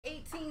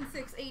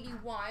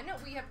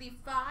18/681, we have the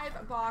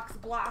 5-box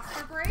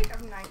blaster break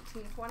of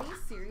 1920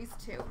 Series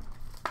 2.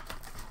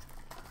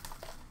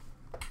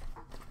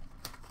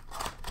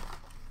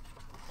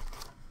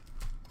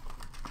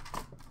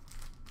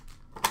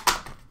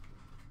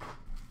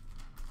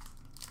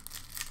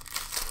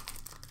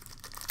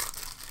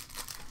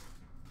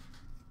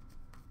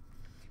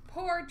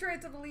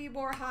 Portraits of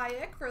Libor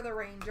Hayek for the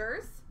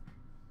Rangers.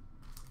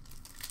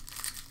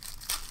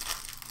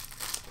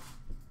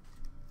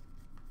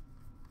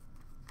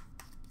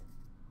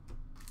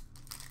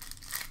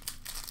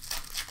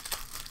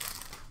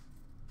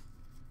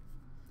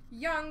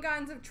 Young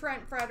Guns of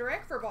Trent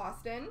Frederick for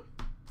Boston.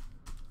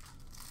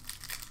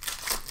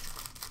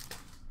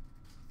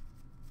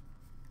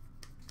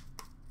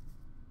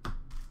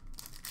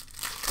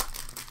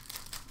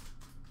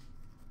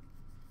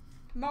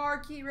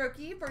 Marquee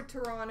Rookie for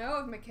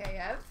Toronto of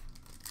Mikheyev.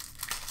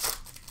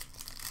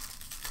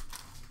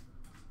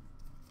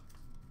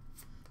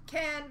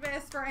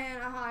 Canvas for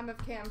Anaheim of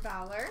Cam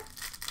Fowler.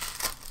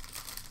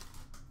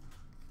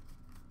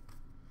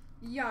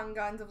 Young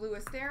Guns of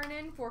Louis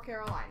Theranen for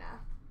Carolina.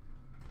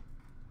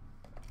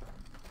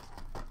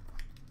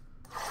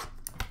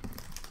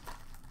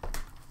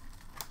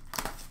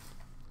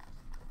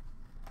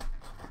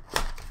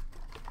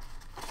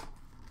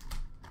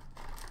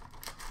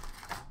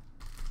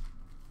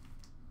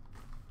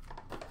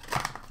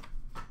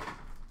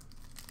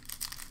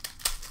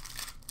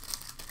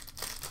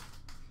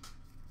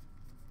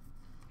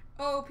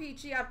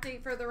 Peachy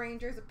update for the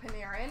Rangers of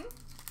Panarin.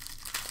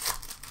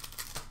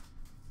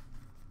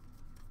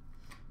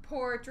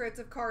 Portraits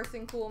of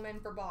Carson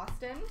Kuhlman for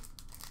Boston.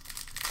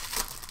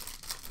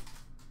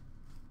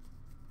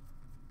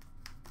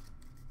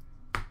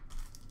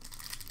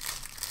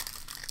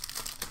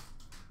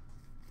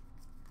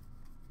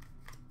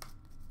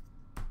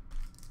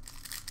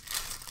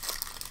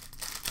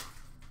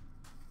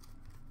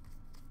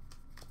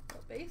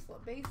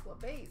 La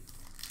base.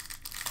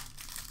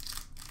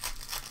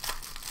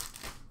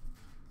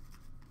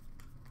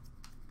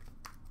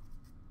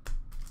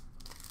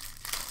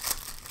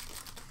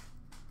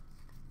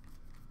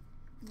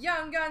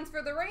 Young Guns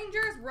for the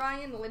Rangers,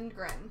 Ryan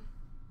Lindgren.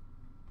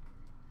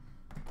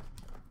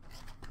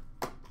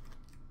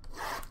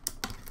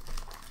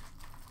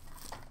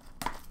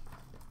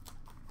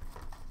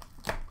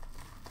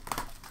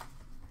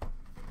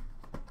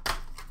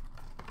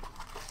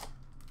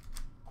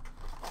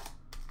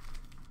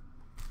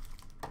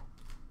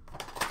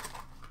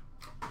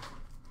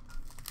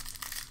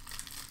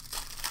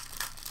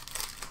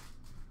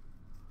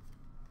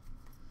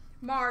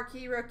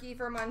 Marquee Rookie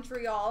for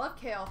Montreal of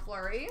Cale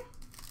Fleury.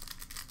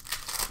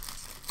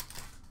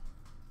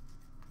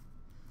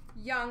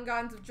 Young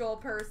Guns of Joel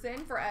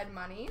Person for Ed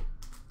Money.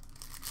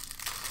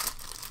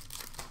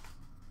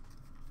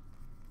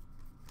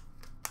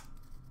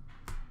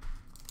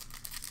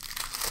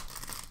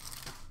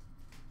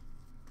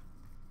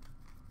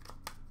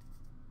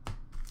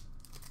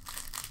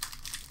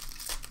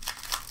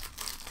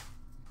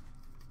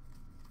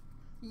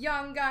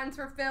 Young Guns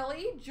for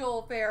Philly,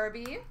 Joel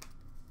Farabee.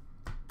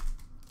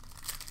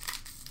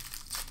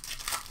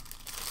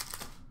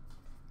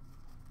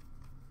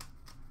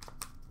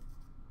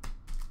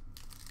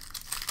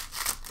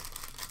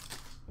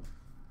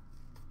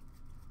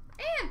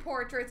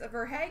 Portraits of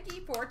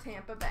Verhaeghe for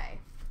Tampa Bay.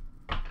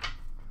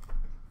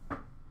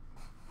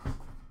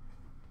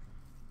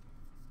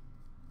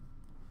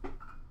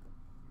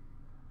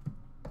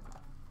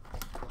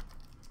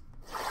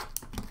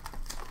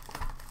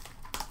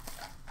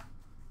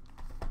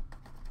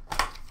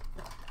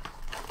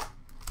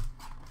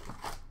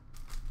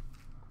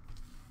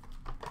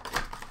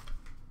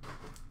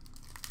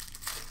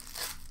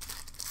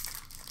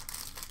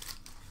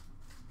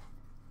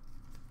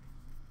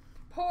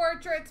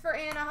 Portraits for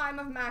Anaheim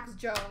of Max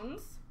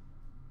Jones.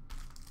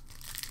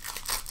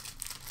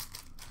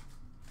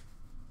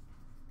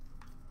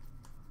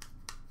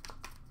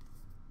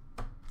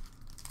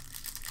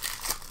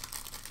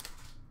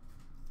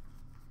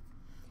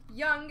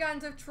 Young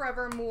Guns of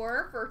Trevor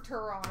Moore for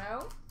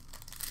Toronto.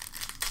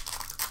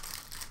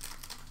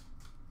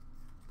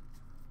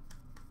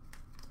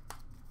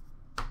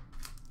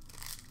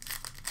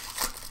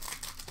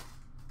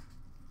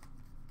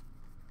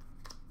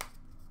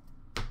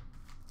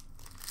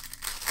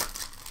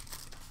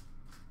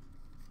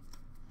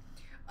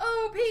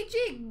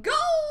 OPG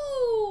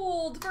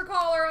Gold for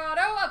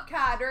Colorado of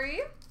Kadri.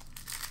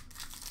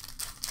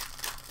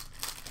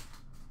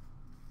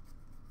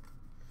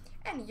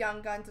 And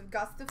Young Guns of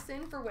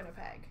Gustafson for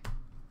Winnipeg.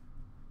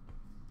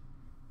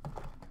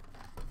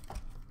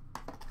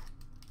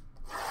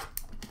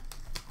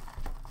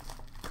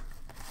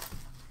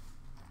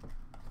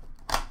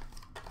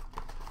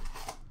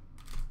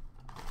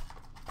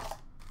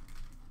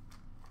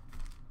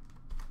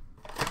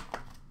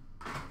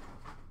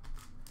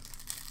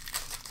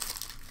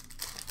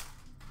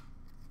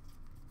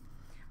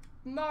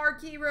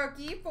 Marquee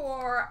Rookie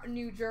for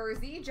New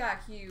Jersey,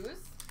 Jack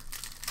Hughes.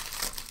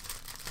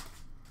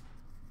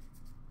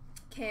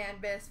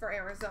 Canvas for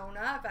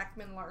Arizona,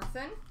 Ekman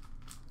Larson.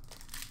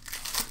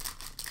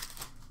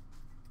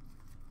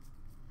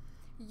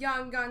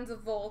 Young Guns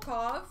of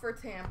Volkov for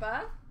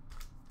Tampa.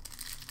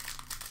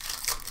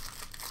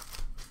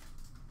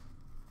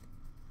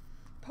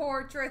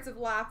 Portraits of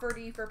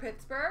Lafferty for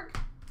Pittsburgh.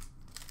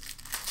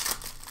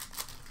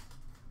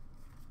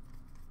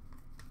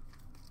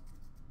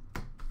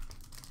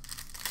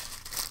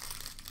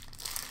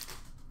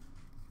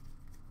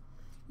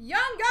 Young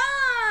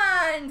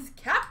Guns!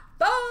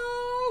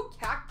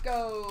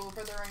 Kakko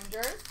for the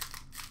Rangers.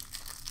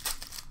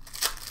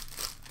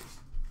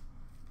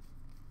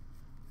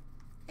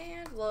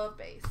 And Love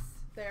Base.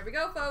 There we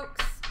go,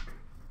 folks.